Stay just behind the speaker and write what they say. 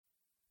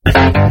You're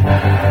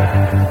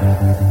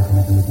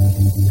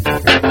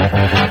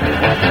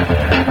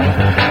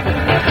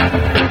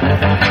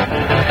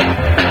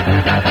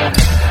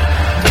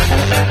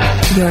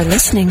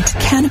listening to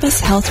Cannabis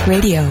Health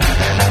Radio.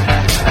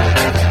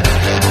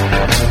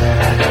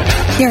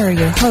 Here are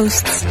your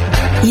hosts,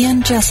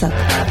 Ian Jessup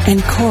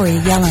and Corey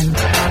Yelland.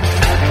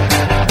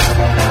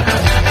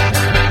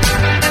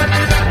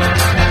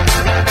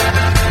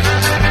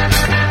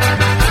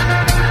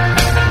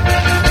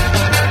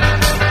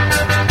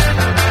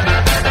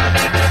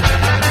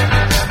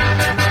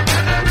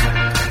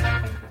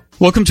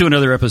 Welcome to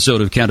another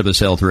episode of Cannabis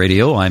Health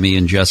Radio. I'm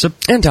Ian Jessup.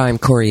 And I'm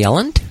Corey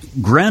Yelland.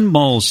 Grand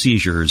mal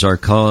seizures are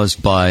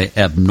caused by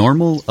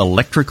abnormal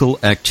electrical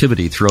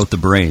activity throughout the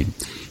brain.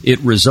 It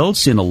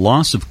results in a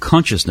loss of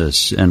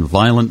consciousness and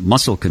violent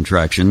muscle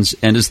contractions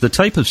and is the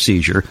type of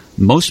seizure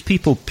most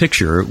people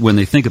picture when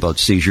they think about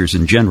seizures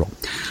in general.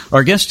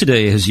 Our guest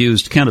today has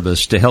used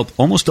cannabis to help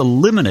almost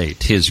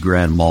eliminate his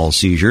grand mal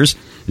seizures.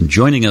 And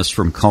joining us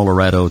from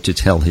Colorado to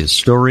tell his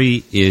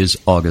story is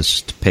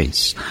August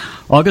Pace.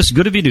 August,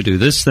 good of you to do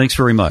this. Thanks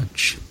very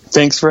much.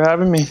 Thanks for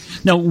having me.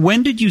 Now,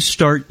 when did you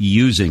start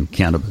using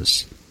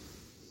cannabis?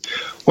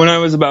 When I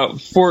was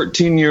about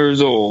 14 years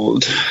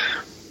old.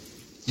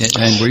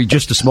 And were you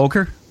just a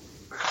smoker?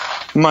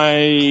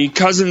 My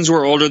cousins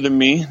were older than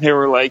me. They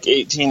were like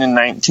 18 and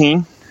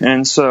 19.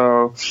 And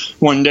so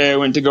one day I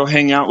went to go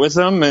hang out with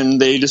them, and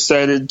they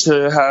decided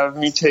to have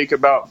me take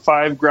about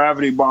 5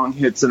 gravity bong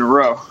hits in a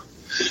row.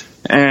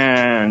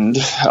 And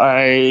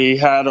I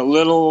had a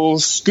little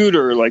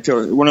scooter, like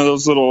one of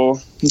those little,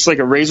 it's like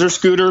a razor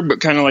scooter, but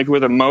kind of like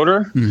with a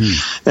motor.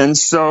 Mm-hmm. And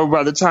so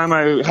by the time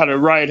I had a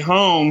ride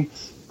home,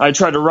 I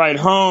tried to ride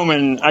home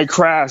and I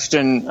crashed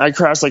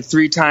like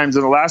 3 times.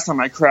 And the last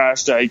time I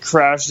crashed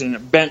and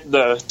it bent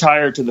the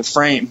tire to the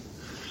frame.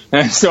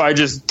 And so I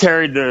just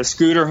carried the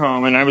scooter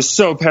home, and I was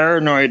so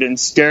paranoid and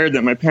scared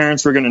that my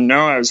parents were going to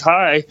know I was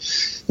high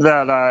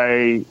that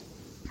I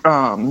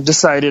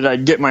decided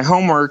I'd get my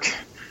homework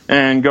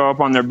and go up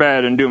on their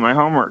bed and do my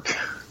homework.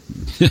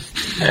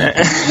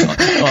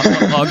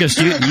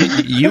 August,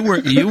 you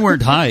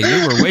weren't high.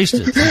 You were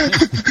wasted.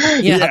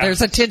 Yeah,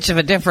 there's a tinge of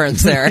a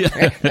difference there.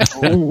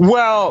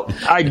 Well,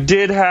 I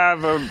did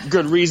have a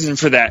good reason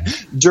for that.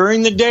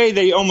 During the day,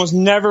 they almost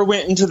never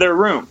went into their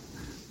room.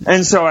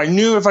 And so I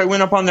knew if I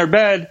went up on their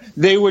bed,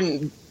 they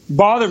wouldn't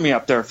bother me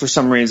up there for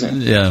some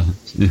reason. Yeah.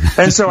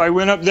 And so I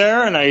went up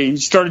there and I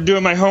started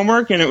doing my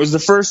homework, and it was the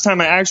first time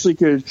I actually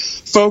could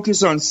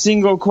focus on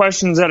single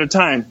questions at a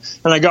time,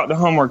 and I got the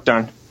homework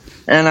done.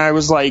 And I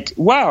was like,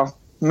 wow,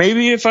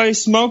 maybe if I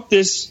smoked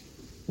this,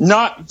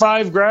 not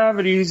 5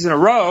 gravities in a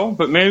row,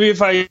 but maybe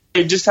if I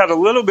just had a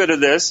little bit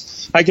of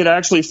this, I could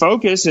actually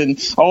focus. And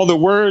all the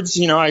words,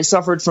 I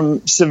suffered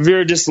from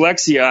severe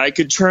dyslexia. I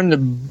could turn the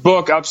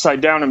book upside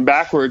down and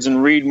backwards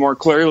and read more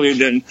clearly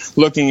than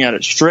looking at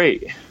it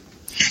straight.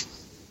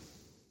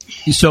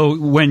 So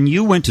when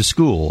you went to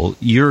school,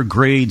 your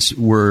grades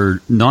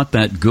were not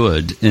that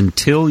good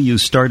until you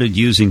started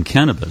using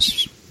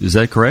cannabis. Is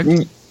that correct?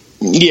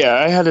 Yeah,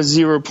 I had a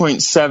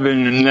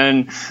 0.7, and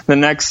then the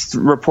next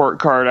report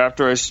card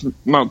after I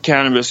smoked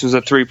cannabis was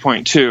a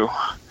 3.2.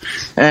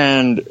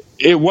 And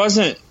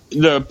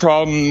the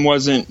problem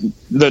wasn't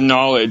the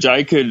knowledge.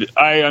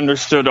 I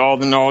understood all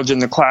the knowledge in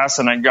the class,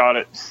 and I got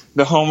it.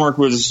 The homework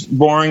was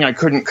boring. I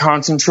couldn't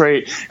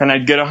concentrate, and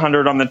I'd get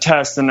 100 on the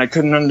test, and I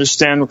couldn't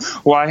understand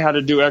why I had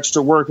to do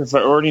extra work. If I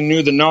already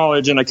knew the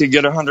knowledge and I could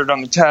get 100 on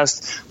the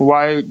test,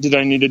 why did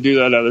I need to do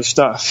that other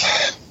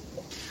stuff?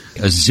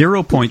 A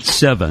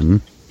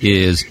 0.7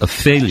 is a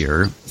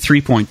failure.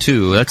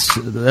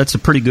 3.2, that's a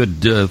pretty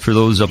good, for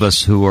those of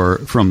us who are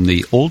from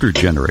the older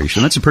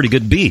generation, that's a pretty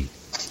good B.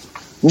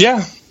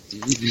 Yeah.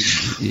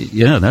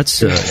 Yeah, that's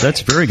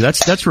very good.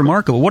 That's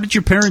remarkable. What did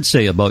your parents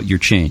say about your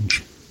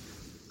change?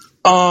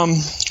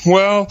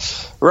 Well,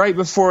 right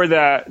before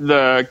that,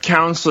 the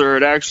counselor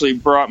had actually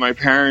brought my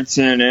parents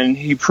in, and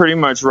he pretty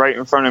much right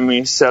in front of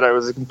me said I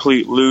was a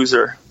complete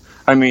loser.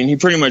 I mean, he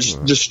pretty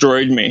much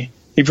destroyed me.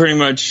 He pretty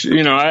much,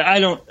 I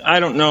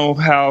don't know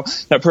how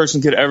that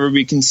person could ever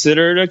be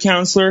considered a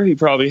counselor. He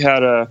probably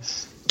had a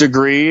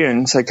degree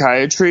in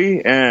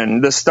psychiatry,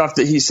 and the stuff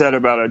that he said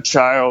about a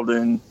child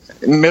in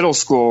middle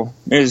school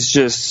is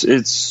just,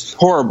 it's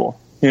horrible,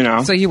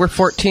 So you were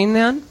 14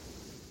 then?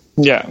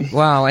 Yeah.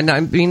 Wow, and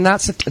I mean,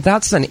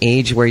 that's an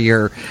age where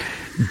you're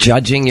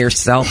judging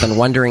yourself and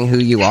wondering who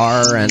you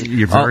are, and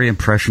you're very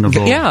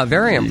impressionable. Yeah,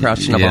 very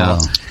impressionable. Yeah.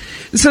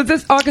 So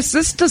this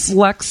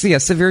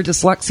dyslexia, severe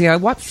dyslexia,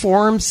 what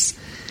forms,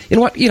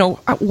 what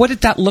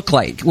did that look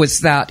like? Was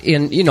that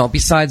in,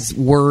 besides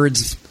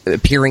words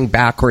appearing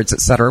backwards,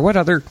 etc., what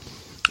other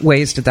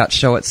ways did that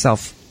show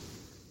itself?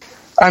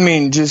 I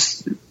mean,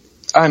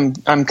 I'm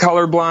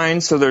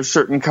colorblind, so there's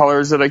certain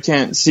colors that I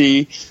can't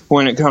see.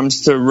 When it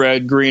comes to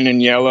red, green, and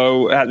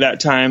yellow, at that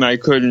time I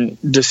couldn't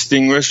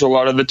distinguish a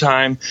lot of the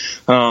time.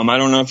 I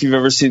don't know if you've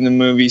ever seen the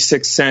movie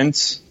Sixth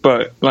Sense,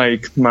 but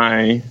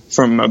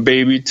from a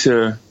baby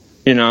to,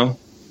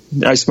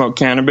 I smoked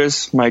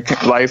cannabis, my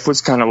life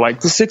was kind of like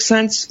the Sixth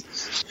Sense.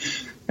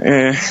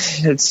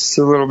 It's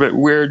a little bit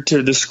weird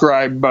to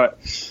describe, but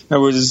I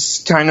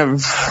was kind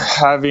of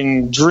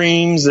having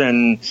dreams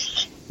and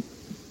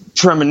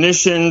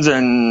premonitions,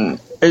 and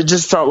it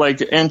just felt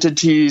like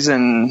entities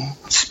and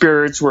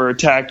spirits were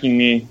attacking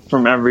me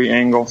from every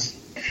angle.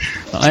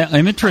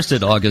 I'm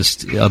interested,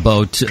 August,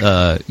 about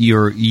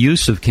your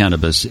use of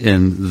cannabis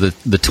and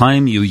the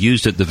time you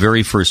used it the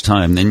very first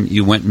time. Then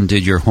you went and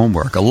did your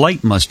homework. A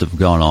light must have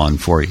gone on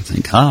for you.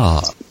 Think,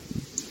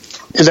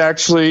 It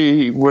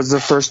actually was the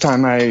first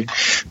time I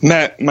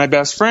met my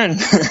best friend.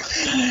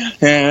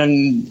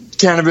 And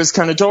cannabis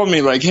kind of told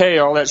me, like, hey,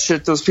 all that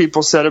shit those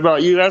people said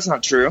about you, that's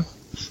not true.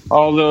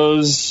 All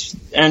those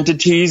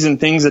entities and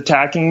things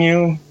attacking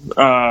you,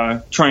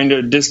 trying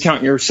to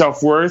discount your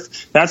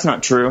self-worth, that's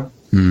not true.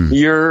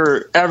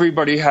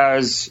 Everybody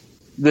has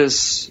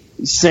this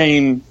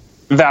same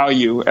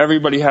value.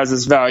 Everybody has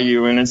this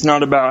value, and it's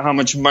not about how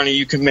much money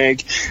you can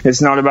make.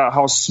 It's not about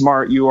how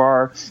smart you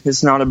are.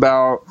 It's not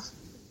about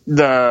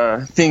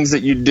the things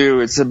that you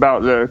do. It's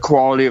about the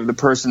quality of the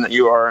person that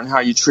you are and how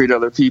you treat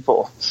other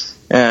people.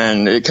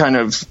 And it kind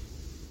of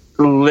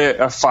lit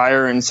a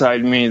fire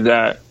inside me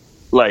that,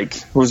 like,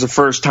 was the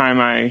first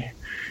time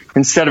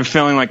instead of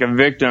feeling like a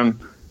victim,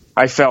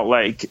 I felt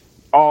like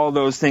all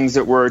those things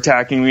that were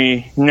attacking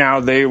me, now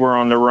they were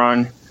on the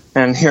run,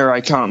 and here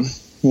I come,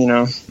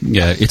 Yeah,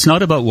 it's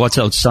not about what's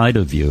outside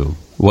of you,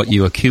 what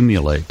you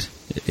accumulate.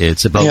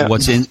 It's about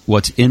what's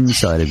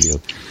inside of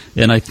you.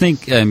 And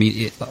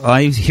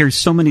I hear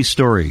so many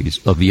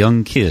stories of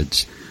young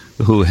kids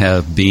who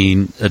have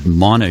been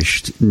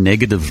admonished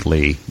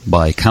negatively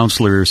by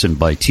counselors and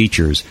by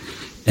teachers,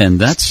 and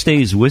that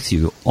stays with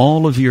you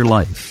all of your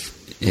life.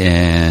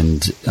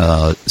 And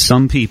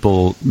some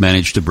people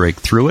manage to break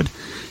through it,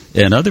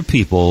 and other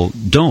people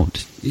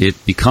don't.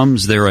 It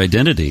becomes their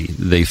identity.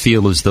 They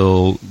feel as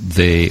though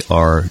they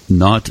are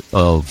not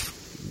of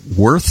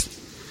worth.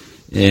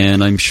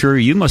 And I'm sure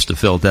you must have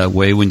felt that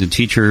way when the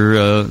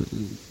teacher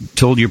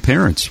told your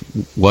parents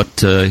what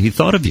he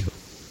thought of you.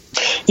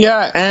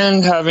 Yeah,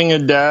 and having a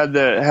dad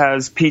that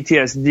has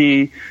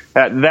PTSD,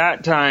 at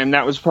that time,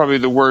 that was probably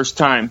the worst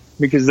time,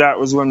 because that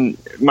was when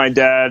my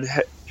dad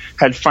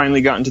had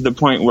finally gotten to the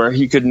point where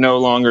he could no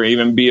longer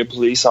even be a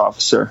police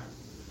officer.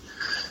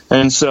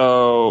 And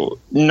so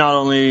not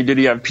only did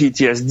he have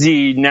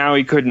PTSD, now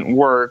he couldn't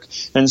work.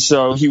 And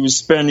so he was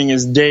spending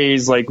his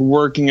days like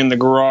working in the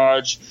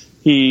garage.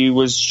 He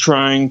was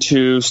trying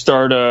to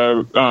start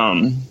a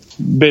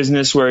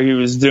business where he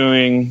was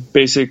doing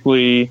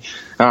basically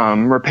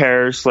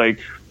repairs,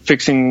 like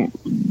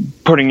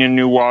putting in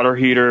new water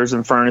heaters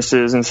and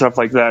furnaces and stuff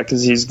like that,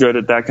 because he's good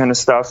at that kind of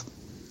stuff.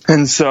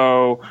 And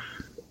so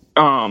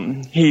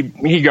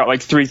he got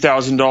like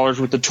 $3,000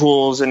 worth of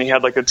tools, and he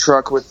had like a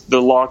truck with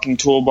the locking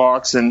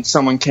toolbox, and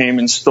someone came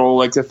and stole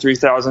like the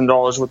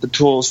 $3,000 worth of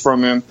tools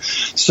from him.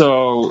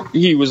 So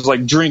he was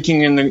like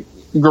drinking in the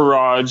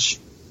garage,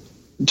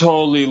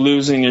 totally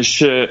losing his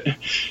shit,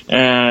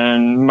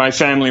 and my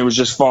family was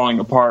just falling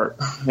apart,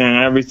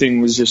 and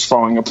everything was just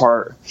falling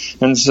apart.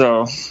 And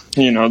so,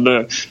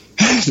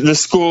 the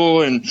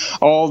school and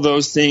all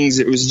those things,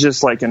 it was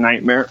just like a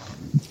nightmare.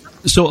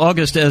 So,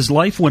 August, as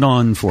life went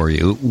on for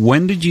you,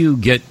 when did you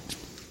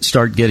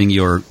start getting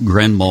your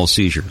grand mal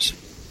seizures?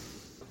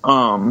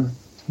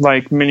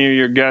 Like many of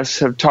your guests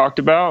have talked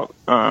about,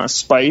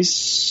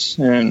 spice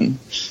and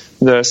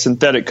the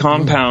synthetic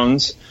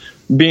compounds.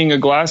 Being a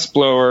glass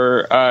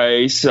blower,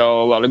 I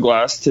sell a lot of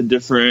glass to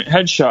different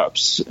head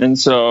shops. And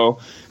so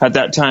at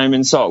that time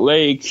in Salt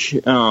Lake,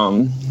 it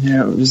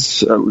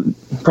was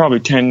probably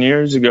 10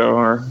 years ago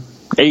or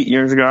 8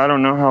 years ago. I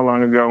don't know how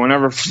long ago.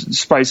 Whenever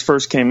Spice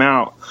first came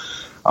out,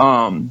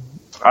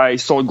 I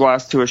sold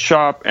glass to a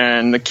shop,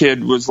 and the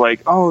kid was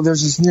like, oh,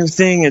 there's this new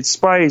thing, it's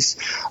Spice.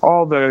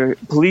 All the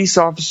police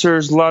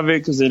officers love it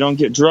because they don't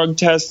get drug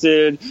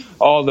tested.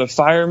 All the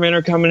firemen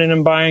are coming in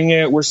and buying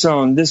it. We're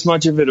selling this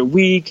much of it a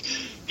week.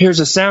 Here's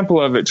a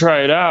sample of it.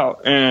 Try it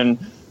out. And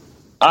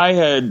I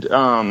had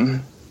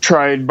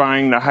tried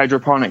buying the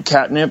hydroponic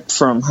catnip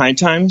from High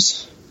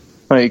Times,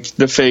 like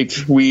the fake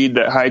weed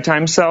that High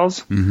Times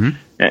sells. Mm-hmm.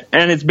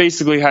 And it's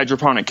basically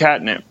hydroponic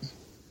catnip.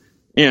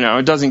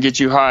 It doesn't get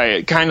you high.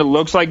 It kind of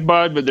looks like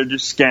bud, but they're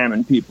just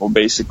scamming people,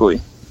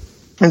 basically.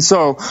 And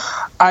so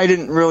I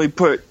didn't really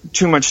put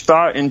too much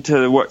thought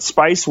into what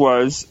Spice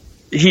was.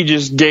 He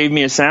just gave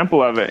me a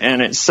sample of it,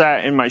 and it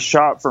sat in my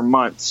shop for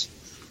months.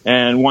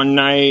 And one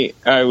night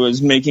I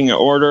was making an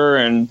order,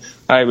 and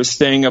I was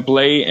staying up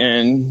late,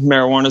 and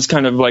marijuana's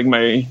kind of like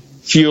my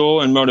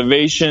fuel and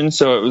motivation.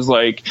 So it was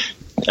like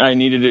I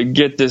needed to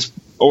get this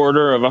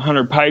order of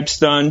 100 pipes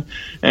done,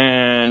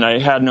 and I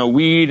had no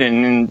weed.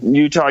 And in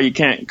Utah, you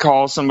can't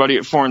call somebody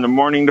at 4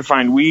 a.m. to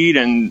find weed.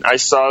 And I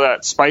saw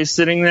that Spice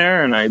sitting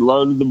there, and I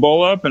loaded the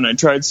bowl up, and I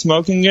tried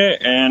smoking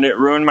it, and it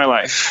ruined my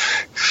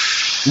life.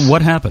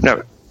 What happened?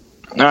 No.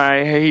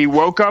 He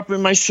woke up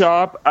in my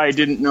shop. I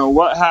didn't know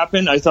what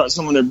happened. I thought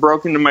someone had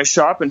broken into my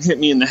shop and hit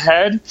me in the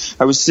head.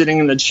 I was sitting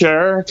in the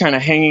chair, kind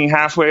of hanging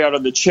halfway out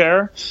of the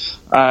chair.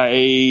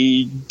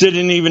 I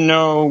didn't even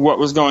know what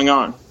was going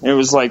on. It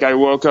was like I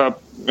woke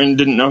up and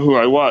didn't know who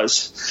I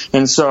was.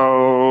 And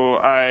so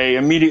I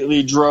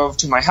immediately drove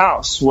to my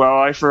house. Well,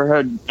 I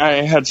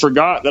had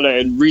forgot that I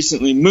had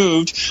recently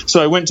moved,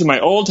 so I went to my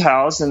old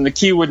house, and the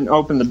key wouldn't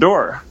open the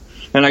door,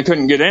 and I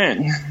couldn't get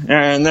in.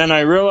 And then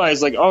I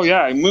realized, like, oh,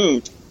 yeah, I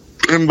moved.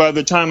 And by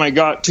the time I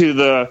got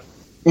to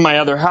my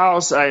other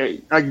house, I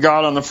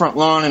got on the front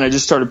lawn and I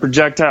just started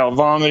projectile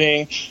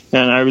vomiting,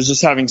 and I was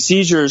just having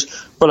seizures,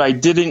 but I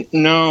didn't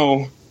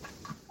know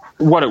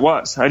what it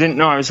was. I didn't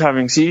know I was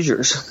having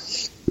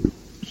seizures.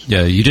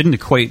 Yeah, you didn't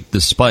equate the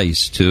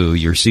spice to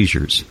your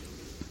seizures.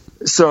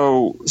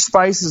 So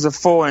spice is a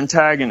full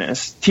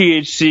antagonist.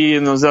 THC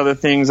and those other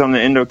things on the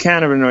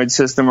endocannabinoid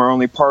system are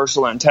only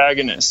partial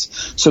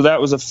antagonists. So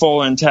that was a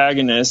full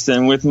antagonist,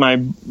 and with my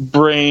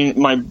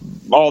brain,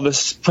 all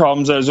the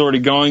problems I was already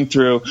going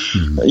through,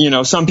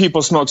 some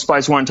people smoke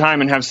spice one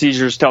time and have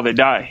seizures till they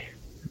die.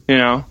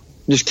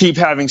 Just keep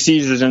having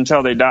seizures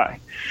until they die.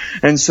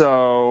 And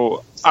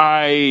so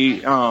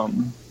I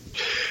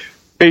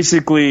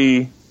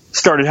basically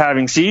started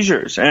having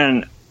seizures,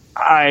 and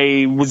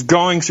I was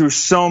going through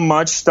so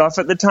much stuff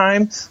at the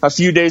time. A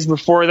few days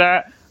before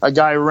that, a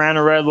guy ran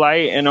a red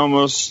light and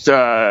almost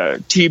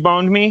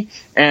T-boned me,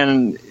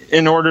 and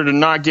in order to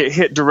not get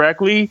hit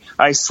directly,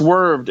 I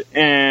swerved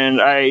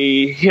and I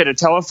hit a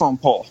telephone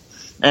pole.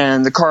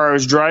 And the car I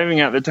was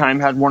driving at the time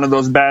had one of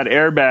those bad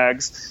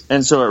airbags,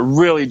 and so it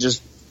really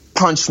just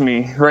punched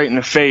me right in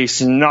the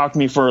face and knocked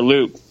me for a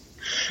loop.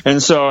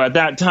 And so at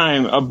that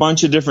time, a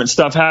bunch of different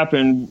stuff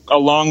happened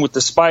along with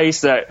the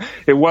spice, that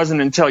it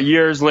wasn't until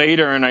years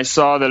later, and I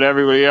saw that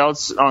everybody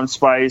else on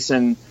spice,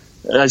 and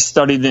I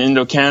studied the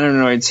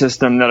endocannabinoid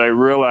system, that I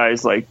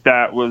realized, like,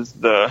 that was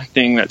the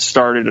thing that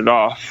started it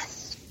off.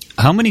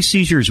 How many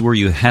seizures were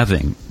you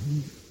having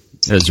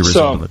as a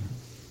result of it?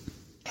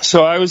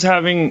 So I was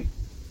having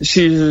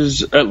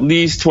seizures at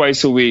least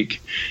twice a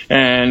week,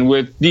 and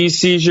with these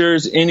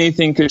seizures,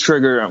 anything could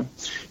trigger them.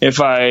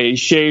 If I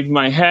shaved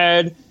my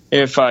head,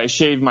 if I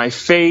shaved my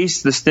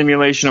face, the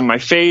stimulation of my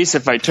face,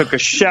 if I took a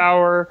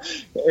shower,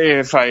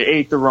 if I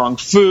ate the wrong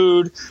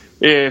food,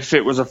 if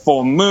it was a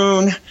full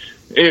moon,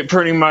 it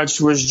pretty much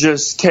was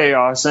just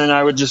chaos. And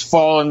I would just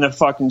fall in the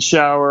fucking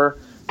shower,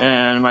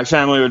 and my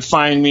family would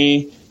find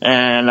me,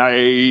 and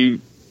a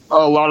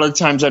lot of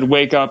times I'd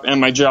wake up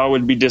and my jaw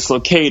would be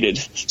dislocated.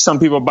 Some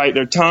people bite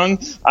their tongue.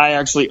 I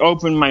actually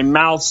opened my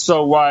mouth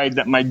so wide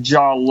that my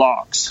jaw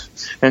locks.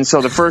 And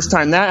so the first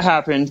time that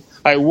happened,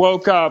 I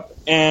woke up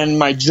and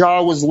my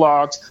jaw was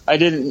locked. I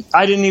didn't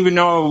even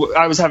know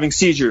I was having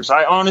seizures.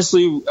 I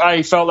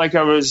felt like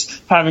I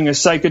was having a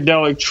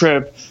psychedelic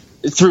trip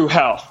through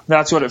hell.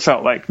 That's what it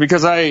felt like,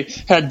 because I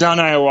had done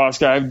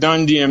ayahuasca, I've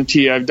done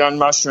DMT, I've done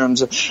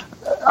mushrooms.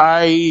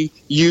 I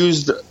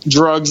used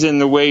drugs in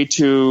the way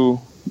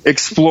to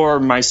explore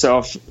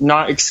myself,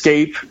 not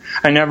escape.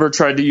 I never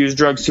tried to use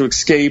drugs to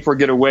escape or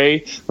get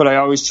away, but I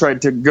always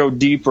tried to go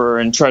deeper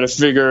and try to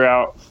figure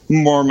out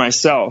more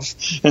myself.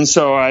 And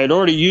so I had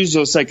already used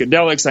those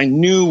psychedelics. I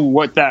knew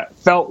what that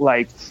felt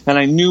like, and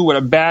I knew what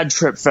a bad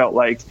trip felt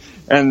like.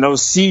 And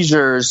those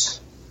seizures,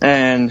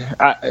 and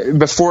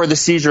before the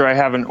seizure, I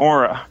have an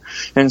aura.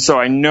 And so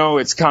I know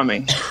it's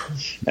coming.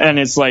 And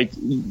it's like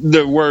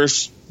the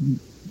worst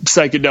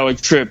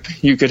psychedelic trip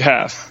you could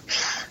have.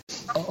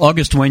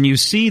 August, when you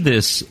see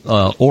this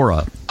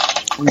aura,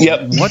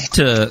 yep.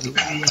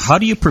 How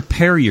do you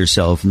prepare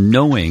yourself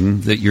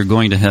knowing that you're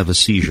going to have a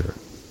seizure?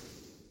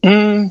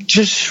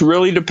 Just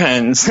really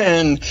depends.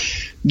 And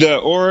the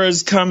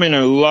auras come in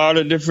a lot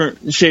of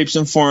different shapes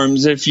and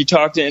forms. If you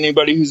talk to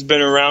anybody who's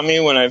been around me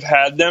when I've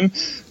had them,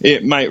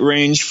 it might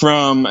range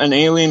from an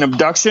alien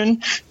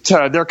abduction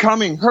to they're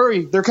coming,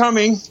 hurry, they're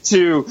coming,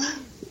 to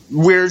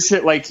weird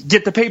shit like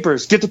get the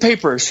papers,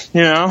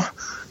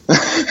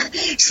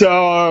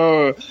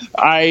 So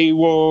I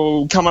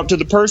will come up to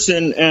the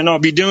person and I'll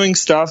be doing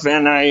stuff,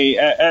 and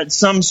at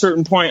some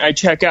certain point I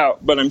check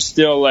out, but I'm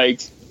still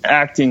like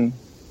acting.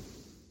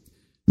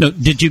 No,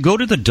 did you go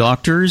to the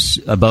doctors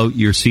about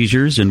your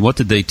seizures, and what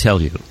did they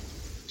tell you?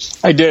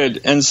 I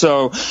did. And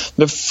so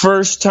the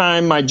first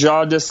time my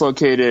jaw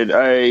dislocated,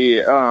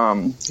 I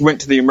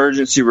went to the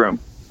emergency room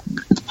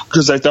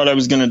because I thought I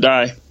was going to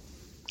die.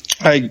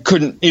 I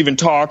couldn't even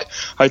talk.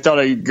 I thought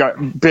I got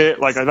bit,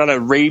 like I thought I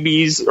had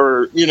rabies,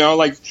 or,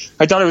 I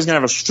thought I was going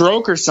to have a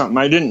stroke or something.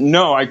 I didn't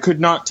know. I could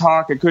not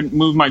talk. I couldn't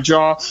move my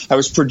jaw. I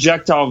was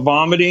projectile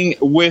vomiting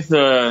with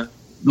a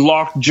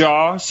locked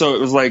jaw, so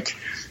it was like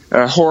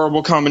a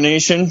horrible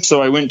combination.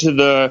 So I went to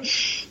the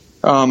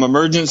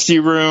emergency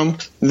room.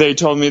 They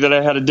told me that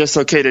I had a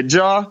dislocated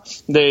jaw.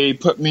 They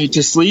put me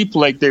to sleep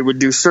like they would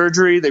do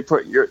surgery. They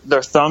put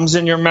their thumbs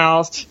in your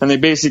mouth, and they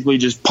basically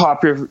just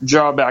pop your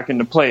jaw back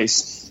into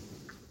place.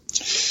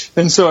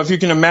 And so if you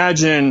can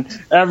imagine,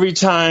 every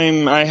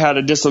time I had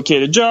a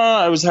dislocated jaw,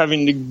 I was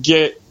having to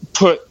get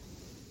put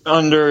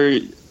under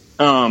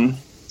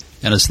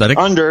anesthetic?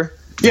 Under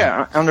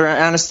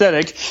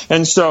anesthetic.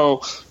 And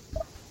so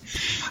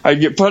I'd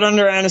get put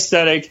under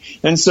anesthetic.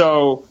 And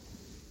so,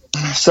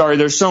 sorry,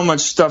 there's so much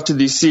stuff to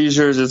these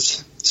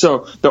seizures.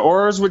 So the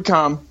auras would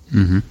come.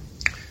 Mm-hmm.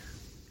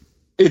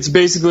 It's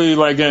basically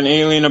like an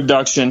alien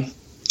abduction.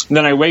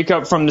 Then I wake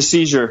up from the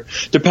seizure.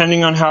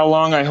 Depending on how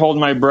long I hold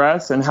my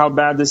breath and how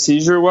bad the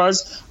seizure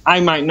was, I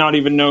might not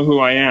even know who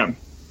I am.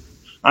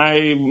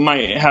 I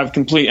might have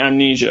complete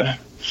amnesia.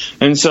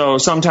 And so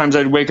sometimes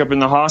I'd wake up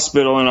in a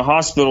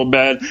hospital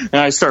bed, and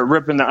I start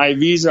ripping the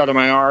IVs out of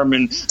my arm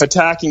and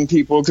attacking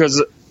people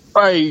because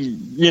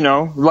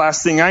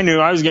last thing I knew,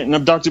 I was getting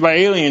abducted by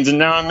aliens, and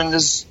now I'm in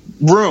this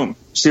room.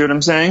 See what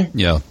I'm saying?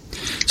 Yeah.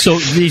 So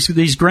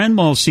these grand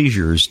mal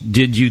seizures,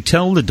 did you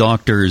tell the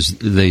doctors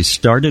they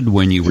started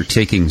when you were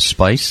taking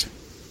spice?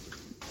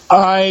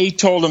 I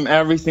told them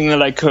everything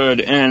that I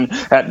could, and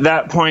at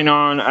that point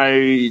on,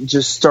 I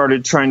just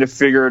started trying to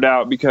figure it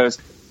out, because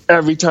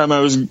every time I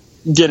was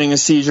getting a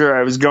seizure,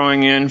 I was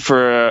going in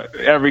for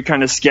every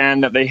kind of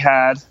scan that they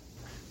had,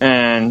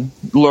 and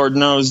Lord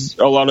knows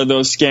a lot of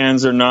those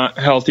scans are not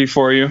healthy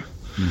for you.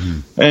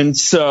 Mm-hmm. And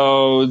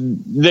so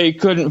they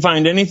couldn't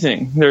find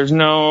anything. There's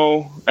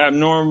no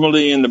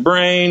abnormality in the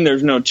brain.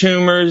 There's no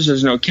tumors.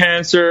 There's no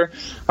cancer.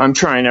 I'm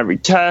trying every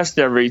test,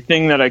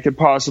 everything that I could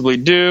possibly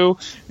do.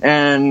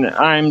 And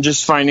I'm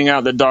just finding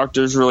out that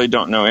doctors really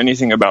don't know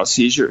anything about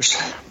seizures.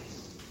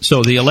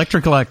 So the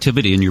electrical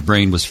activity in your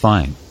brain was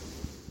fine?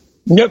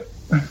 Yep.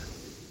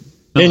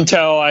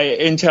 Until I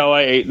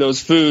ate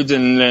those foods,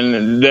 and then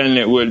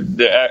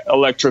the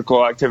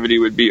electrical activity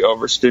would be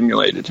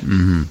overstimulated.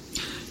 Mm-hmm.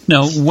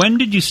 Now, when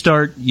did you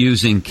start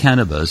using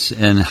cannabis,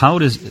 and how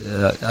does,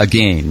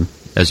 again,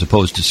 as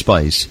opposed to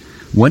spice,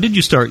 when did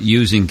you start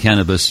using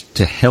cannabis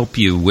to help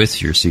you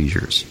with your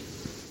seizures?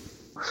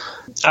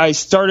 I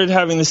started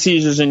having the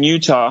seizures in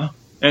Utah,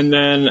 and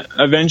then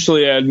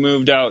eventually I had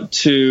moved out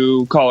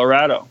to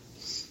Colorado.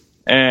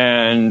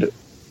 And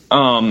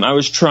I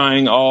was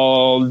trying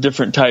all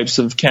different types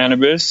of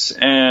cannabis,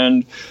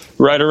 and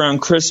right around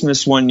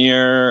Christmas one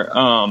year,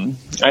 I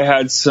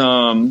had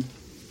some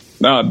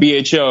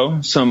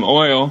BHO, some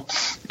oil,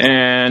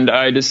 and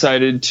I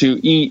decided to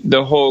eat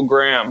the whole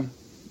gram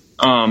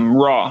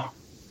raw,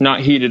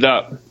 not heated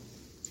up.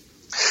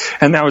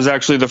 And that was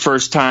actually the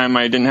first time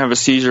I didn't have a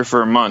seizure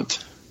for a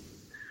month.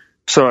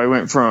 So I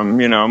went from,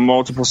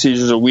 multiple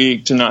seizures a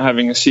week to not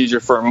having a seizure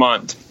for a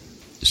month.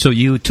 So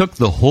you took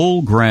the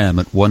whole gram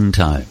at one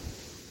time?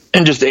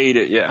 And just ate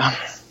it, yeah.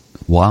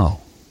 Wow.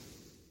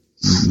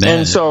 Man,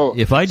 and so,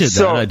 if I did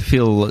that, I'd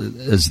feel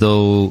as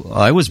though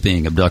I was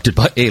being abducted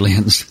by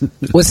aliens.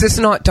 Was this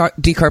not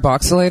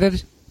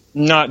decarboxylated?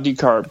 Not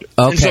decarbed.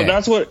 Okay.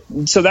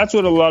 And so that's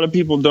what a lot of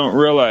people don't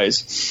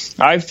realize.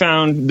 I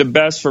found the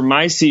best for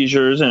my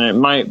seizures,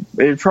 and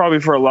it's probably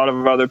for a lot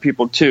of other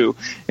people too,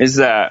 is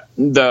that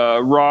the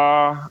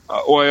raw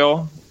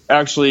oil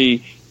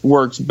actually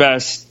works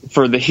best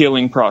for the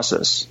healing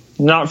process.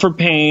 Not for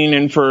pain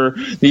and for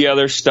the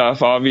other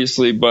stuff,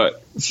 obviously,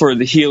 but for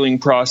the healing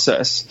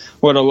process.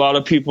 What a lot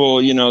of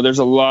people, there's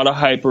a lot of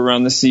hype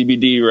around the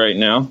CBD right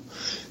now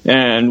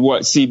and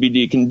what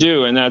CBD can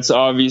do. And that's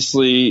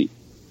obviously,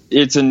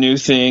 it's a new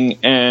thing,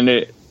 and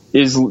it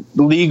is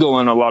legal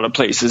in a lot of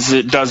places.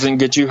 It doesn't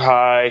get you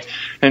high.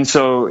 And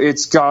so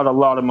it's got a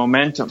lot of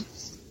momentum.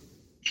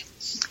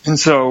 And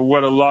so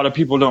what a lot of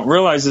people don't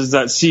realize is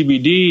that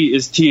CBD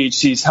is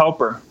THC's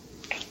helper.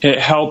 It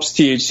helps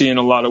THC in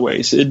a lot of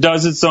ways. It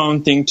does its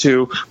own thing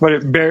too, but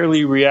it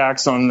barely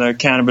reacts on the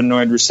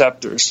cannabinoid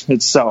receptors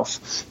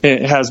itself.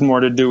 It has more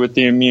to do with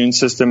the immune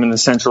system and the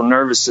central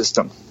nervous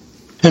system.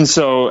 And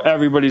so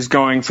everybody's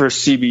going for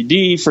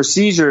CBD for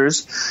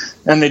seizures,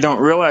 and they don't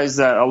realize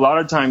that a lot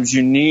of times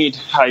you need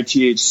high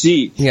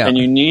THC, and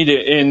you need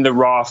it in the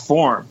raw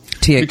form.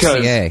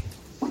 THCA.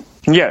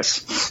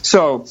 Yes.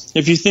 So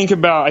if you think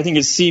about, I think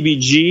it's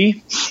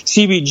CBG.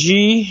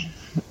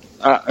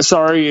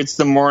 Sorry, it's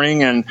the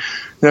morning and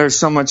there's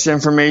so much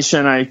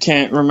information. I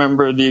can't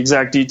remember the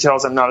exact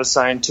details. I'm not a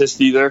scientist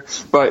either,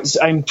 but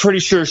I'm pretty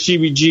sure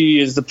CBG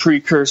is the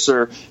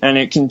precursor, and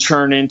it can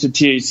turn into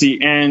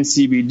THC and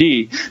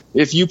CBD.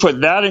 If you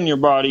put that in your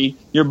body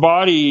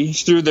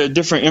through the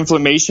different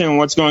inflammation and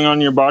what's going on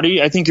in your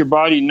body, I think your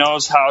body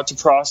knows how to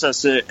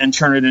process it and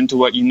turn it into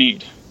what you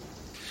need.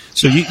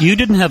 So you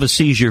didn't have a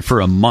seizure for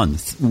a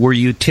month. Were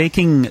you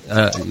taking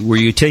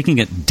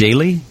it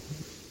daily?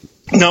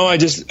 No, I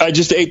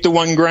just ate the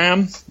 1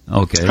 gram.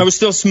 Okay. I was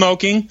still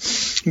smoking,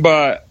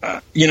 but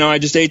I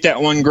just ate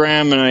that 1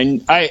 gram,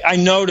 and I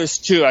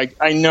noticed too.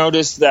 I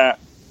noticed that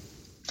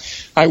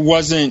I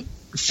wasn't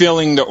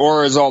feeling the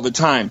auras all the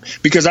time,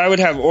 because I would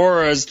have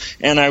auras,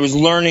 and I was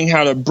learning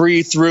how to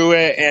breathe through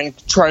it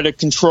and try to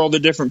control the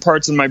different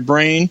parts of my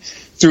brain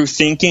through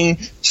thinking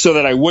so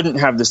that I wouldn't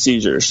have the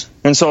seizures.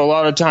 And so a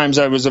lot of times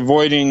I was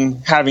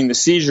avoiding having the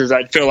seizures.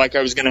 I'd feel like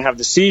I was going to have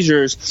the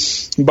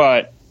seizures,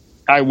 but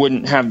I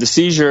wouldn't have the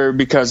seizure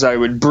because I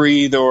would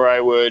breathe or I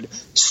would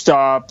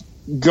stop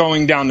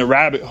going down the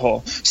rabbit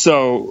hole.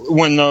 So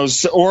when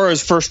those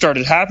auras first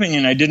started happening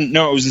and I didn't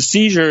know it was the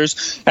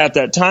seizures, at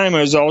that time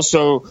I was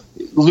also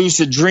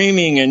lucid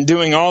dreaming and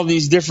doing all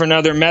these different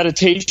other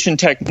meditation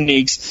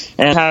techniques,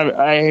 and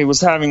I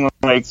was having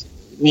like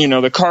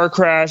the car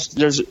crash.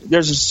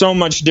 There's so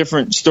much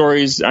different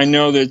stories. I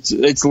know that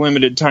it's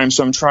limited time,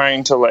 so I'm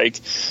trying to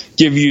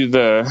give you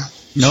the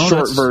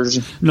short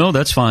version. No,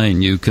 that's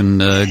fine. You can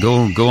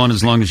go on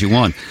as long as you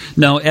want.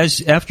 Now,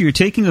 after you're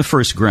taking the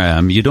first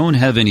gram, you don't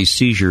have any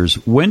seizures.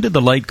 When did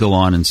the light go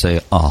on and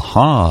say,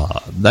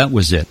 aha, that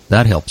was it?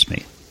 That helps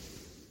me.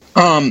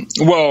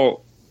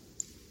 Well,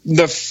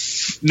 the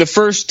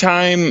first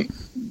time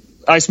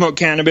I smoked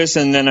cannabis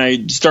and then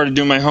I started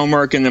doing my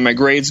homework and then my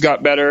grades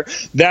got better,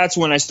 that's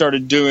when I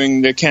started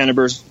doing the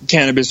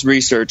cannabis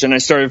research, and I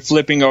started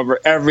flipping over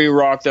every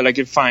rock that I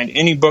could find,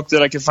 any book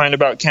that I could find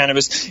about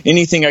cannabis,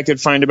 anything I could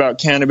find about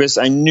cannabis.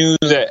 I knew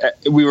that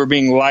we were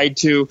being lied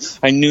to.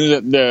 I knew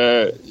that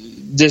the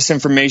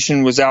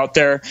disinformation was out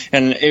there,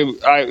 and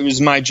it was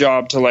my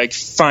job to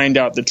find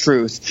out the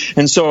truth.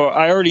 And so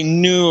I already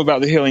knew about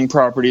the healing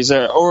properties.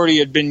 I already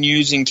had been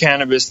using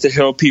cannabis to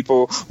heal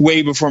people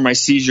way before my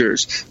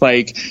seizures.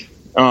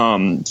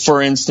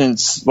 For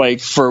instance,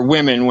 for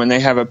women when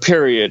they have a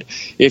period,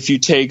 if you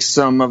take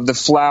some of the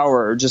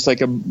flour, just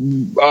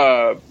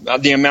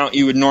the amount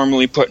you would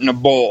normally put in a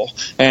bowl,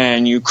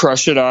 and you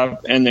crush it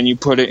up, and then you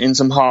put it in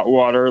some hot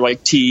water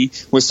like tea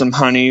with some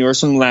honey or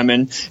some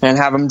lemon, and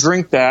have them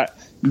drink that,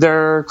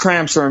 their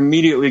cramps are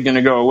immediately going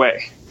to go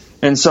away.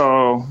 And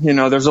so,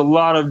 there's a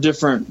lot of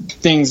different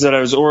things that I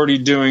was already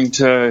doing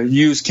to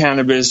use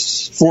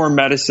cannabis for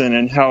medicine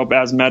and help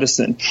as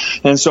medicine.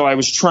 And so I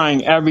was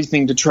trying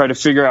everything to try to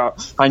figure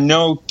out, I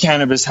know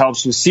cannabis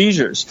helps with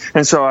seizures.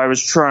 And so I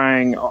was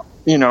trying,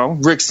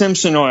 Rick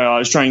Simpson oil. I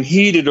was trying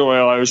heated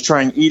oil. I was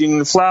trying eating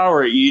the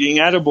flour, eating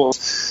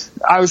edibles.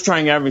 I was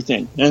trying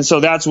everything. And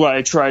so that's why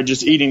I tried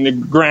just eating the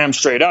gram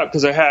straight up,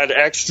 because I had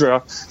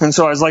extra. And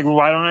so I was like, well,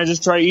 why don't I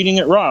just try eating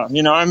it raw?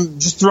 I'm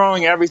just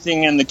throwing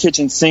everything in the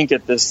kitchen sink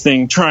at this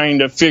thing, trying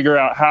to figure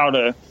out how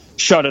to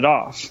shut it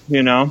off,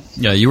 Yeah,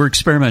 you were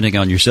experimenting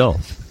on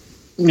yourself.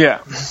 Yeah.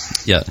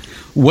 Yeah.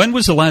 When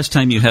was the last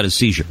time you had a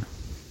seizure?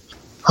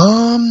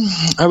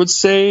 I would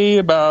say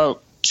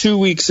about 2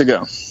 weeks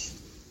ago.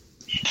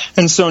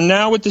 And so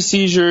now with the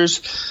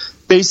seizures,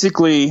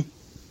 basically,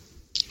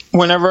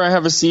 whenever I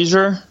have a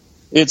seizure,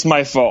 it's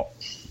my fault.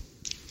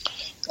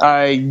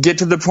 I get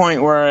to the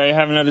point where I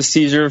haven't had a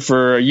seizure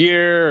for a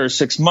year or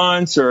 6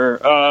 months or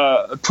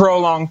a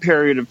prolonged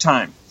period of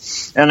time.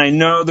 And I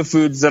know the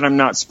foods that I'm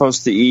not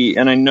supposed to eat,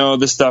 and I know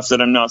the stuff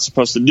that I'm not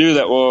supposed to do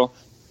that will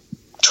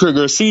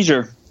trigger a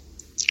seizure.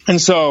 And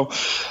so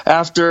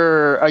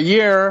after a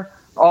year,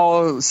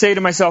 I'll say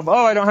to myself,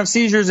 oh, I don't have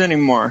seizures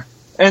anymore.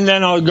 And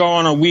then I'll go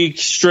on a week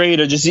straight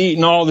of just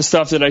eating all the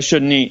stuff that I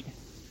shouldn't eat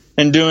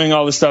and doing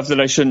all the stuff that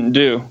I shouldn't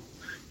do.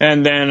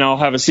 And then I'll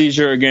have a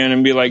seizure again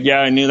and be like, yeah,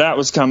 I knew that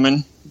was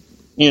coming,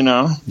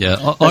 Yeah.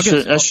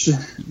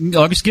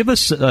 August, give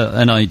us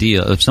an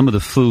idea of some of the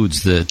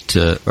foods that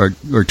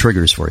are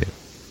triggers for you.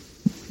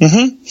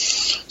 Mm-hmm.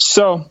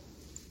 So,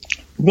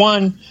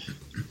 one,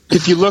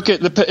 if you look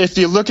at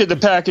the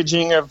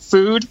packaging of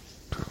food,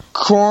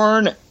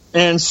 corn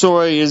and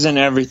soy is in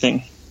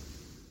everything.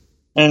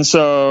 And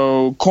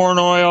so corn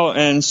oil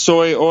and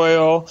soy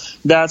oil,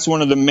 that's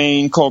one of the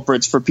main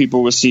culprits for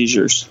people with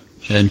seizures.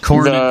 And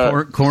corn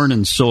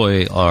and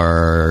soy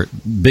are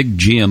big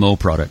GMO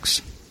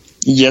products.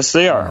 Yes,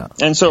 they are.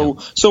 And so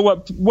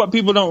what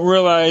people don't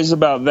realize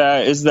about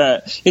that is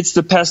that it's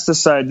the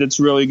pesticide that's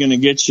really going to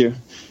get you.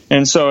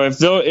 And so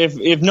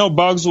if no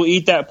bugs will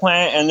eat that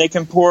plant and they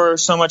can pour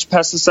so much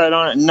pesticide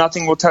on it,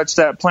 nothing will touch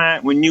that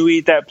plant. When you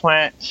eat that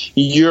plant,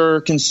 you're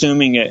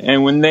consuming it.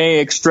 And when they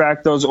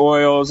extract those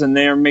oils and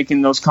they are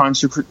making those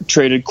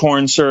concentrated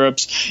corn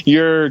syrups,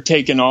 you're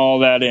taking all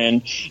that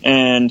in.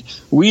 And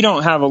we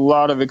don't have a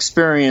lot of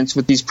experience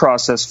with these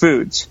processed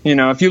foods.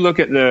 If you look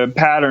at the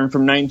pattern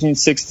from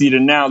 1960 to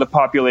now, the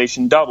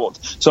population doubled.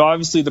 So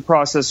obviously the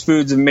processed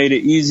foods have made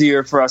it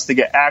easier for us to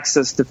get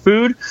access to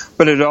food,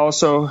 but it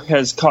also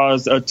has caused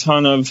a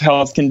ton of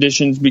health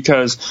conditions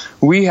because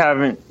we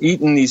haven't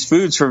eaten these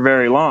foods for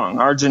very long.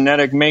 Our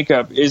genetic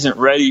makeup isn't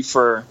ready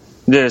for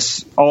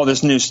all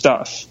this new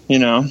stuff,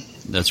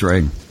 That's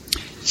right.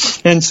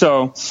 And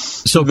so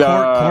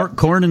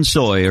corn and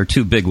soy are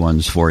two big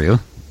ones for you.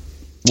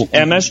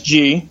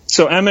 MSG.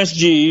 So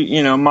MSG,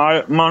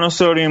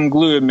 monosodium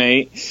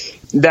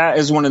glutamate, that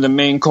is one of the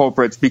main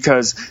culprits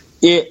because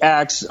it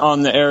acts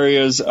on the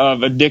areas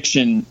of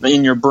addiction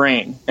in your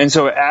brain. And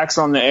so it acts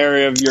on the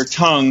area of your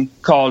tongue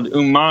called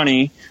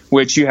umami,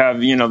 which you have,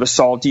 the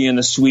salty and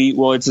the sweet.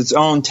 Well, it's its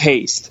own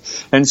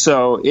taste. And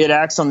so it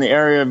acts on the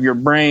area of your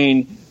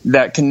brain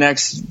that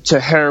connects to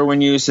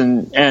heroin use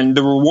and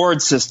the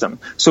reward system.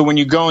 So when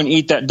you go and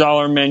eat that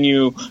dollar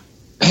menu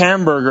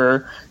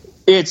hamburger,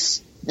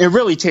 it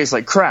really tastes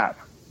like crap.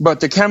 But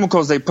the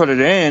chemicals they put it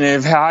in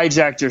have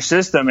hijacked your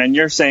system, and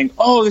you're saying,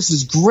 oh, this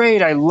is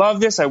great. I love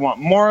this. I want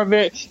more of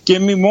it.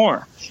 Give me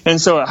more. And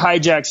so it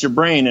hijacks your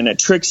brain, and it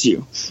tricks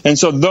you. And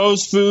so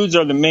those foods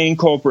are the main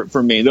culprit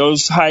for me.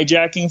 Those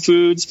hijacking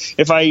foods,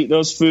 if I eat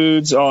those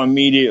foods, I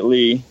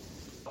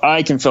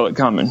can feel it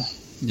coming.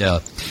 Yeah.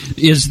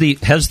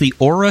 Has the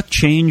aura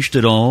changed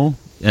at all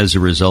as a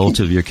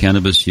result of your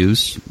cannabis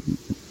use?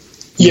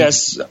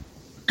 Yes.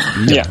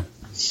 Yeah.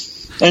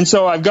 And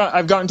so I've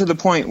gotten to the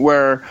point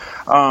where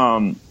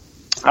I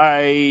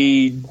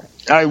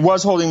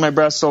was holding my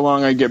breath so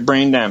long I'd get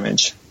brain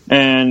damage.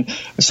 And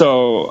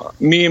so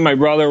me and my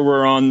brother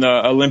were on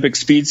the Olympic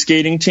speed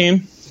skating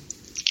team.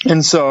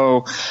 And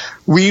so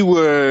we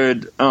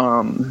would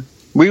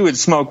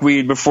smoke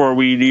weed before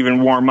we'd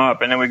even warm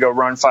up, and then we'd go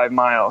run 5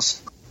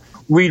 miles.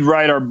 We'd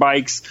ride our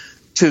bikes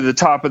to the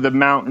top of the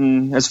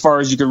mountain as far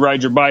as you could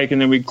ride your bike,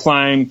 and then we'd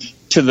climb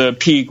to the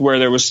peak where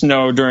there was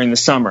snow during the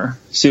summer.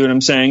 See what I'm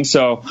saying?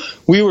 So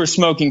we were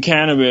smoking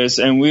cannabis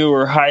and we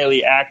were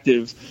highly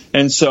active.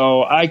 And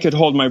so I could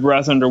hold my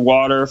breath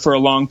underwater for a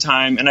long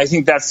time. And I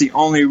think that's the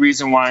only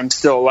reason why I'm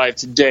still alive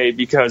today,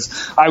 because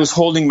I was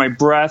holding my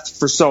breath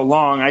for so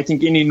long. I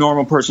think any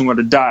normal person would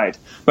have died.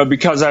 But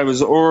because I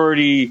was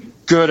already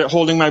good at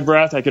holding my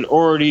breath, I could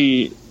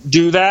already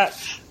do that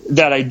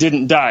I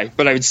didn't die.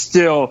 But I would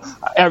still,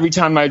 every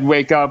time I'd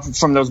wake up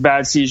from those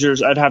bad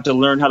seizures, I'd have to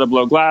learn how to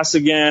blow glass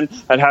again.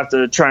 I'd have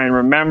to try and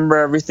remember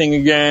everything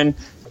again.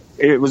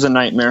 It was a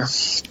nightmare.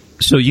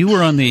 So you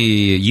were on the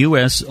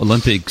U.S.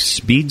 Olympic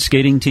speed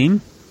skating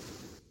team?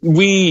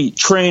 We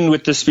trained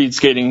with the speed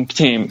skating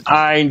team.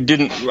 I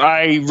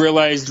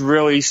realized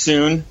really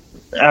soon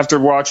after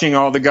watching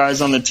all the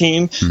guys on the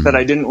team that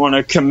I didn't want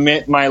to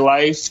commit my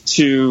life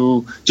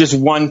to just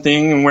one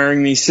thing and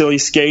wearing these silly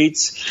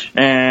skates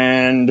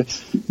and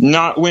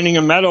not winning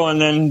a medal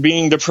and then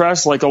being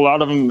depressed like a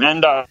lot of them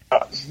end up.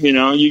 You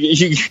know,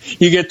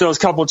 you get those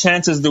couple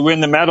chances to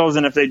win the medals,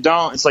 and if they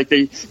don't, it's like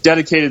they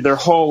dedicated their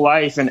whole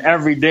life and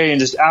every day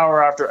and just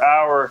hour after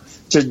hour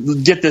to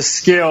get this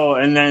skill,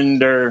 and then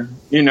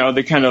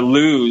they kind of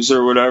lose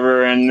or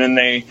whatever, and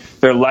then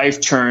their life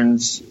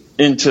turns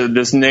into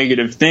this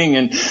negative thing.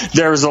 And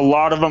there's a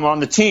lot of them on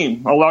the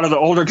team, a lot of the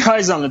older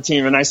guys on the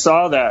team, and I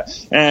saw that.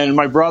 And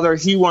my brother,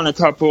 he won a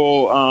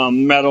couple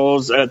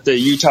medals at the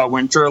Utah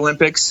Winter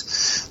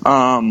Olympics.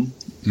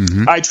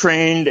 I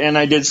trained and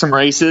I did some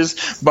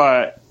races,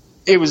 but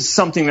it was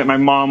something that my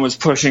mom was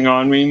pushing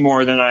on me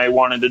more than I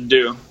wanted to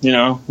do. You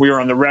know, we were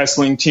on the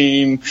wrestling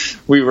team.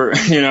 We were,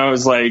 it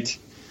was like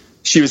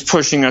she was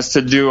pushing us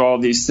to do all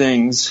these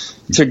things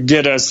to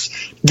get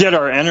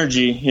our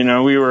energy. You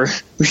know, we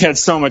had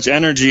so much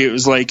energy. It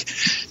was like,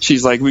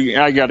 she's like,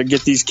 I got to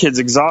get these kids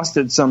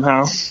exhausted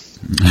somehow.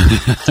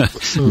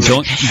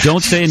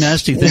 Don't say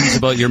nasty things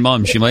about your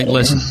mom. She might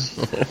listen.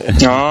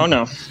 Oh,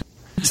 no.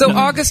 So,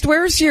 August,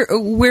 where's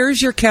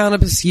your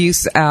cannabis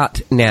use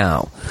at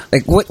now?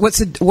 Like, what's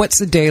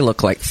the day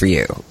look like for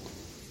you?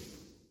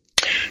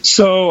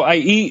 So I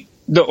eat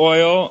the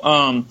oil.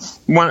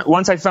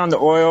 Once I found the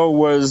oil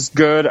was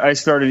good, I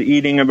started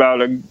eating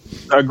about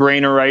a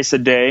grain of rice a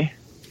day,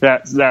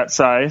 that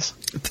size.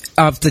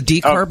 Of the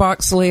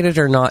decarboxylated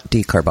or not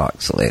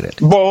decarboxylated?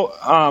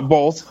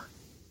 Both.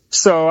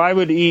 So I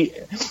would eat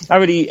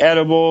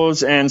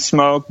edibles and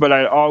smoke, but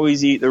I'd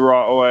always eat the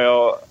raw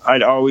oil.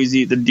 I'd always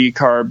eat the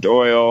decarbed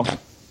oil,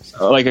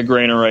 like a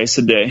grain of rice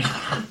a day.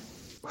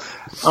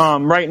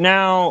 Right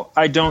now,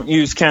 I don't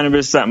use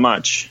cannabis that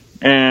much,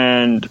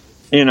 and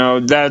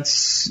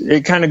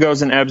it kind of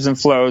goes in ebbs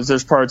and flows.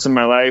 There's parts of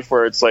my life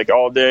where it's like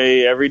all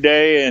day, every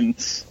day, and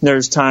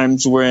there's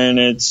times when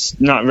it's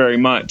not very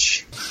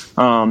much.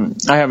 I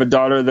have a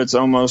daughter that's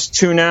almost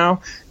 2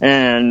 now,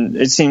 and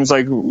it seems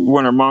like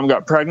when her mom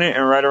got pregnant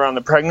and right around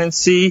the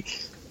pregnancy,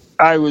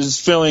 I was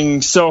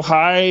feeling so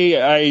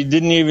high, I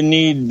didn't even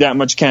need that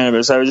much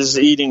cannabis. I was just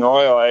eating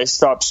oil. I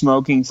stopped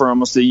smoking for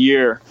almost a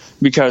year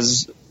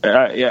because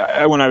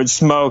when I would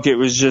smoke, it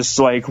was just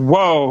like,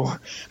 whoa,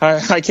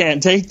 I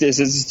can't take this.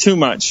 It's too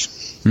much.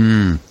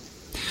 No,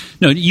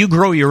 you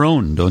grow your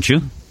own, don't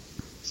you?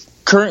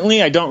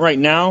 Currently, I don't right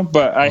now,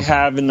 but I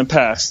have in the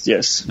past,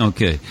 yes.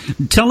 Okay.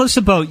 Tell us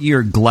about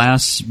your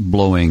glass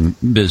blowing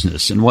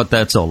business and what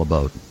that's all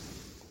about.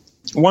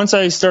 Once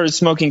I started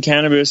smoking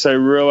cannabis, I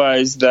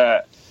realized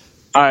that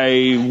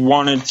I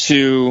wanted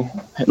to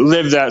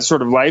live that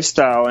sort of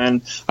lifestyle,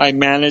 and I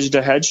managed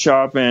a head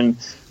shop, and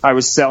I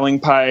was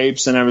selling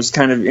pipes, and I was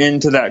kind of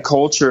into that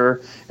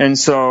culture. And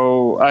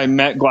so I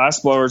met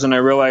glassblowers, and I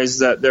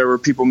realized that there were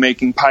people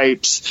making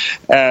pipes.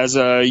 As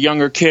a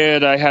younger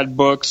kid, I had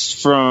books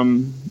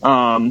from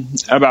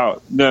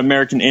about the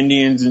American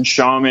Indians and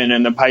shaman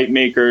and the pipe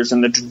makers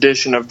and the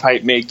tradition of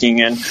pipe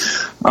making. And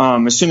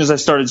as soon as I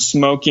started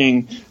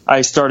smoking,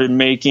 I started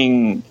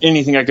making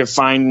anything I could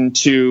find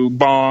into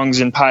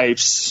bongs and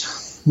pipes.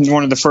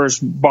 One of the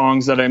first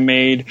bongs that I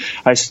made,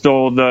 I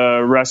stole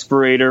the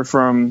respirator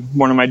from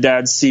one of my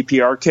dad's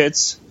CPR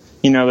kits,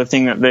 the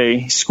thing that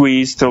they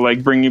squeeze to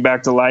like bring you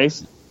back to life.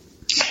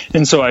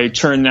 And so I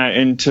turned that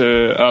into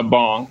a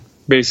bong.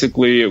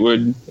 Basically,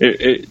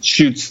 it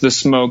shoots the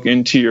smoke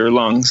into your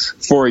lungs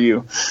for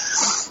you.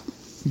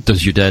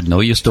 Does your dad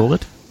know you stole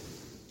it?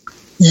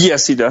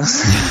 Yes, he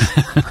does.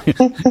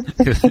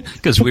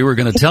 Because we were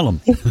going to tell him.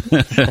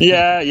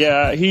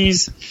 Yeah.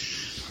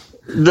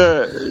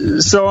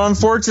 So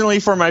unfortunately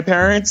for my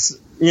parents,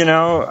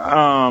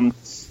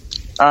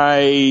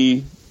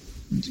 I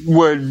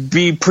would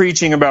be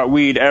preaching about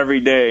weed every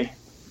day,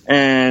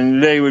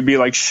 and they would be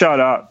like, shut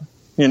up.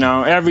 You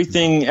know,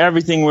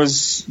 everything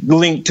was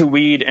linked to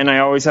weed, and I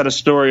always had a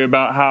story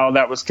about how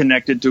that was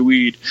connected to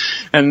weed.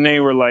 And they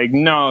were like,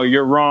 no,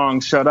 you're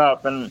wrong, shut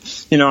up. And,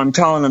 you know, I'm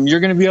telling them,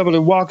 you're going to be able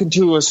to walk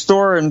into a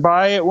store and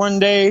buy it one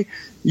day.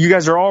 You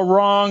guys are all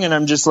wrong. And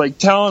I'm just like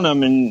telling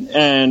them,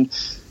 and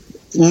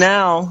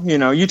now, you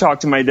know, you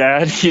talk to my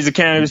dad. He's a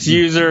cannabis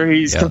user.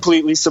 He's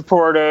completely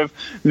supportive.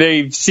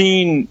 They've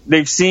seen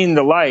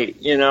the light,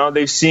 you know,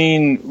 they've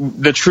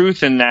seen the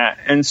truth in that.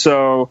 And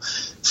so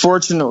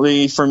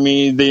fortunately for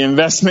me, the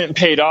investment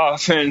paid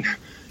off, and,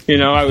 you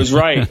know, I was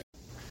right.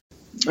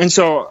 And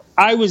so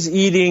I was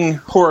eating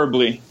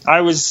horribly.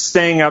 I was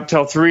staying up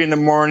till 3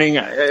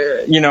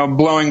 a.m, you know,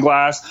 blowing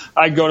glass.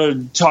 I'd go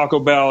to Taco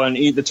Bell and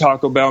eat the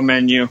Taco Bell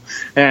menu,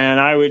 and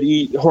I would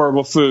eat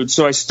horrible food.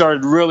 So I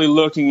started really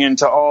looking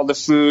into all the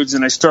foods,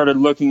 and I started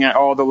looking at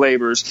all the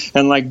labels.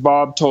 And like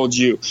Bob told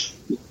you,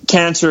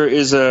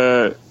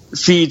 cancer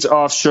feeds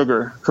off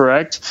sugar,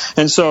 correct?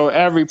 And so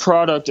every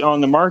product on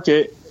the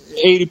market,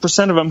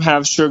 80% of them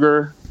have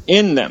sugar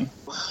in them.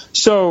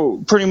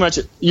 So pretty much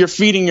you're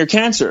feeding your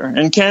cancer,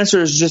 and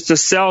cancer is just a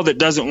cell that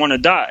doesn't want to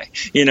die.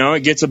 You know, it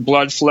gets a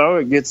blood flow,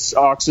 it gets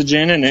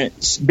oxygen, and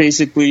it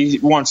basically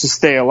wants to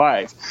stay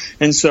alive.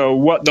 And so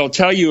what they'll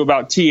tell you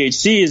about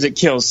THC is it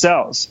kills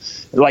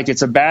cells, like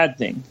it's a bad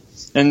thing.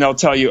 And they'll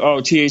tell you,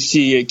 oh,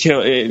 THC,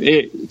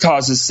 it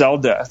causes cell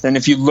death. And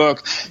if you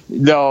look,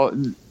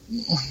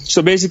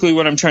 so basically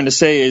what I'm trying to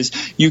say is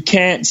you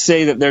can't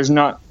say that there's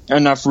not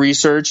enough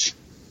research,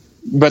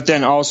 but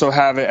then also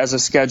have it as a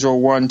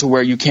Schedule 1 to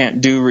where you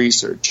can't do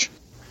research.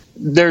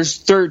 There's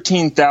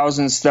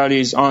 13,000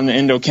 studies on the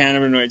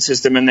endocannabinoid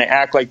system, and they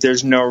act like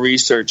there's no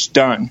research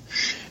done.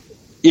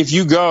 If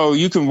you go,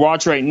 you can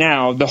watch right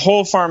now, the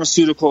whole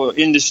pharmaceutical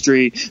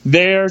industry,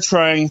 they're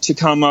trying to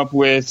come up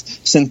with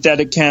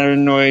synthetic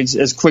cannabinoids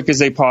as quick as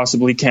they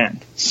possibly can.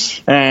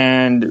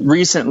 And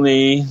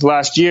recently,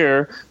 last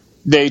year,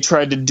 they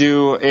tried to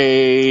do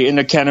a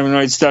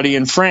endocannabinoid study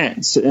in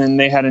France, and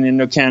they had an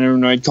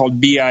endocannabinoid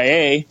called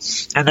BIA,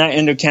 and that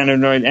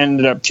endocannabinoid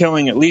ended up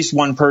killing at least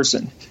one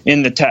person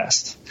in the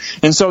test.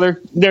 And so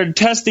they're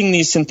testing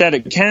these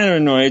synthetic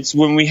cannabinoids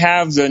when we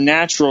have the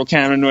natural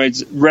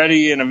cannabinoids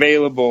ready and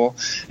available,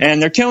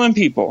 and they're killing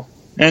people.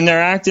 And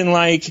they're acting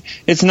like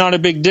it's not a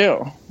big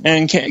deal.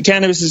 And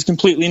cannabis is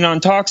completely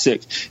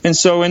non-toxic. And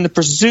so in the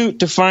pursuit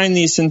to find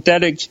these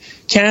synthetic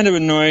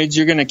cannabinoids,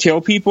 you're going to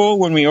kill people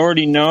when we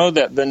already know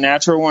that the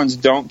natural ones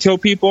don't kill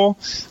people.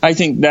 I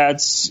think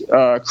that's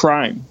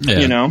crime,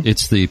 you know?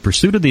 It's the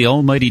pursuit of the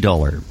almighty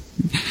dollar.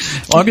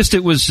 August,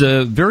 it was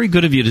very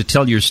good of you to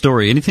tell your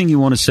story. Anything you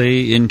want to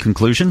say in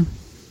conclusion?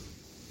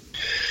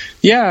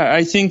 Yeah,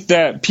 I think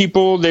that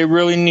people, they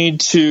really need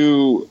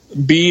to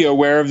be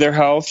aware of their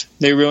health.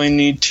 They really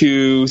need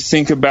to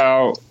think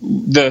about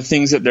the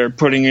things that they're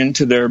putting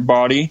into their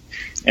body.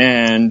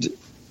 And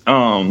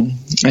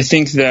I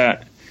think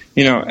that,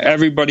 you know,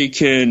 everybody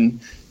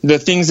can, the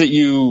things that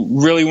you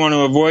really want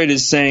to avoid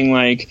is saying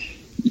like,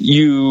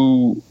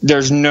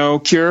 there's no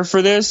cure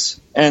for this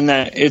and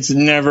that it's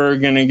never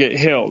going to get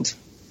healed.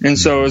 And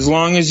so as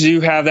long as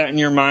you have that in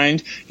your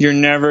mind, you're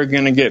never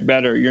going to get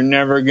better.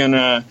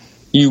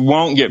 You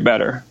won't get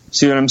better.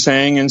 See what I'm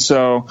saying? And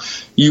so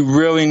you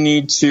really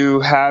need to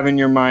have in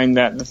your mind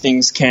that the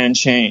things can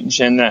change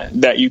and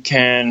that you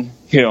can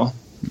heal.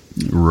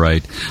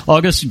 Right.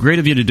 August, great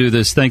of you to do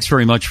this. Thanks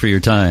very much for your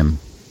time.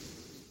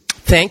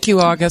 Thank you,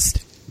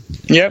 August.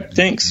 Yep,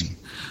 thanks.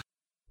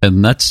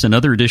 And that's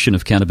another edition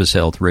of Cannabis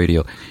Health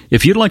Radio.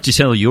 If you'd like to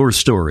tell your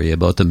story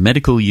about the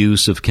medical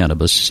use of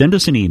cannabis, send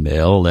us an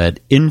email at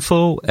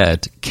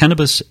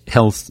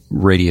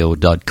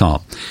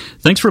info@cannabishealthradio.com.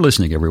 Thanks for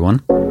listening,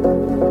 everyone.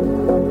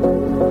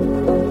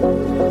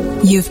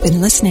 You've been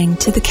listening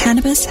to the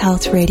Cannabis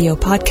Health Radio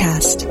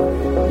podcast.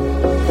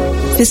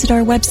 Visit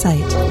our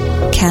website,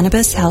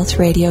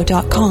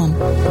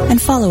 cannabishealthradio.com,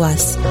 and follow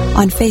us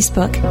on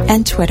Facebook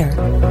and Twitter.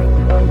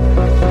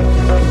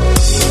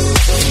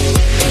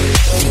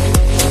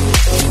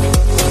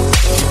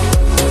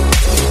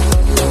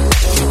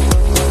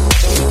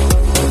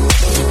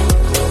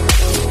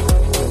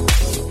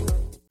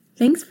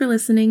 Thanks for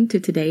listening to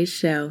today's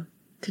show.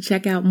 To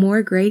check out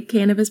more great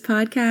cannabis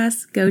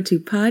podcasts, go to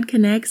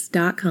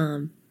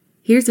podconnects.com.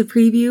 Here's a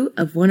preview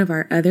of one of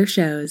our other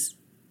shows.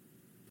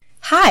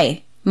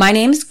 Hi, my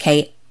name's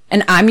Kate,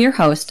 and I'm your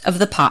host of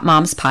the Pop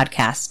Moms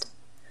Podcast.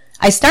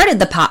 I started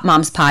the Pop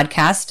Moms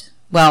Podcast,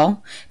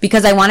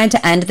 because I wanted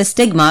to end the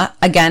stigma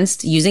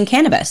against using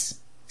cannabis,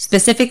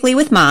 specifically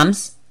with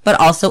moms, but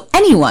also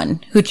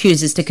anyone who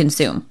chooses to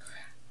consume.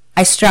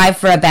 I strive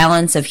for a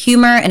balance of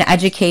humor and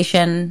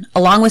education,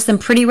 along with some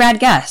pretty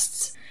rad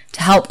guests,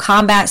 to help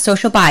combat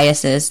social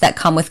biases that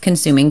come with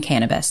consuming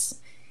cannabis.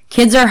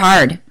 Kids are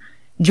hard.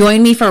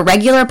 Join me for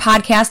regular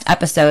podcast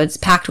episodes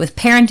packed with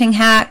parenting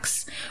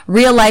hacks,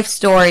 real-life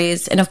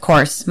stories, and of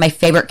course, my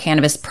favorite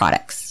cannabis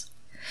products.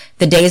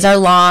 The days are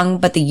long,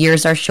 but the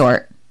years are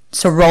short.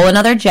 So roll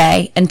another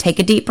J and take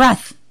a deep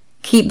breath.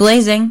 Keep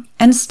blazing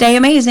and stay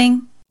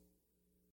amazing.